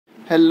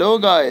Hello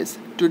guys,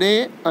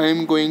 today I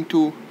am going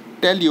to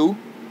tell you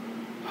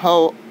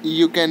how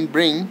you can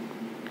bring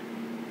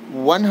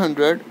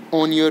 100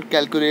 on your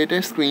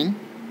calculator screen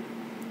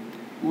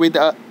with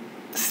a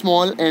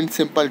small and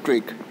simple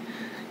trick.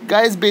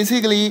 Guys,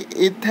 basically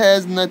it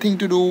has nothing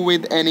to do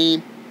with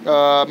any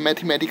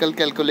mathematical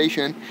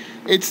calculation.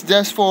 It's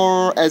just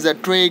for as a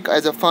trick,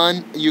 as a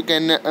fun. You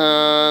can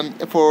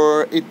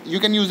you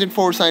can use it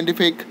for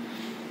scientific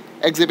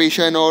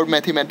exhibition or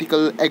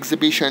mathematical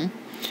exhibition.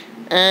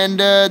 And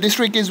this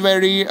trick is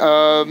very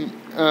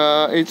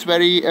it's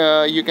very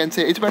you can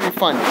say it's very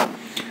fun.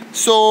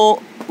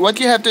 So what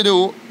you have to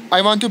do,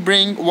 I want to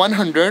bring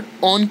 100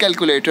 on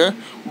calculator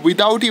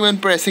without even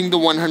pressing the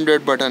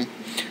 100 button.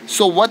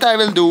 So what I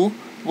will do,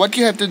 what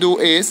you have to do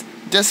is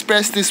just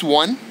press this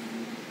 1,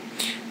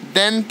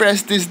 then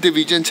press this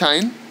division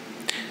sign,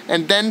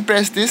 and then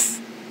press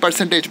this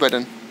percentage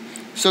button.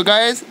 So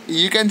guys,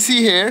 you can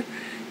see here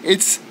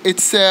it's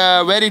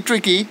very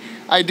tricky.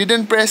 I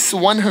didn't press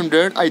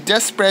 100, I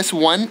just press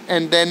 1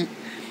 and then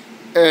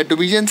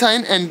division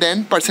sign and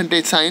then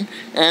percentage sign,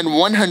 and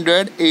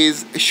 100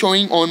 is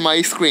showing on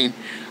my screen.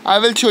 I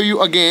will show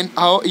you again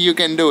how you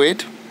can do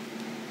it.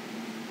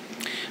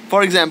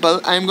 For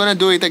example, I'm gonna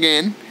do it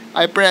again.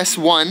 I press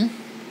 1,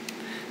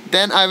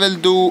 then I will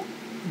do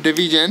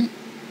division,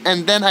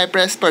 and then I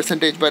press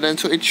percentage button,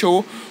 so it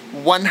show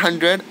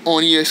 100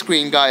 on your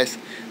screen, guys.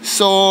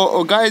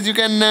 So guys, you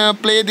can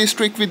play this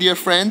trick with your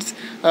friends,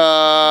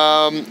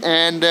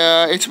 and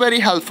it's very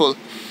helpful.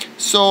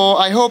 So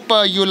I hope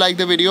you like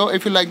the video.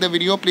 If you like the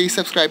video, please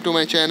subscribe to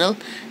my channel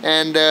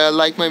and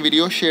like my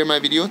video, share my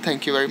video.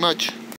 Thank you very much.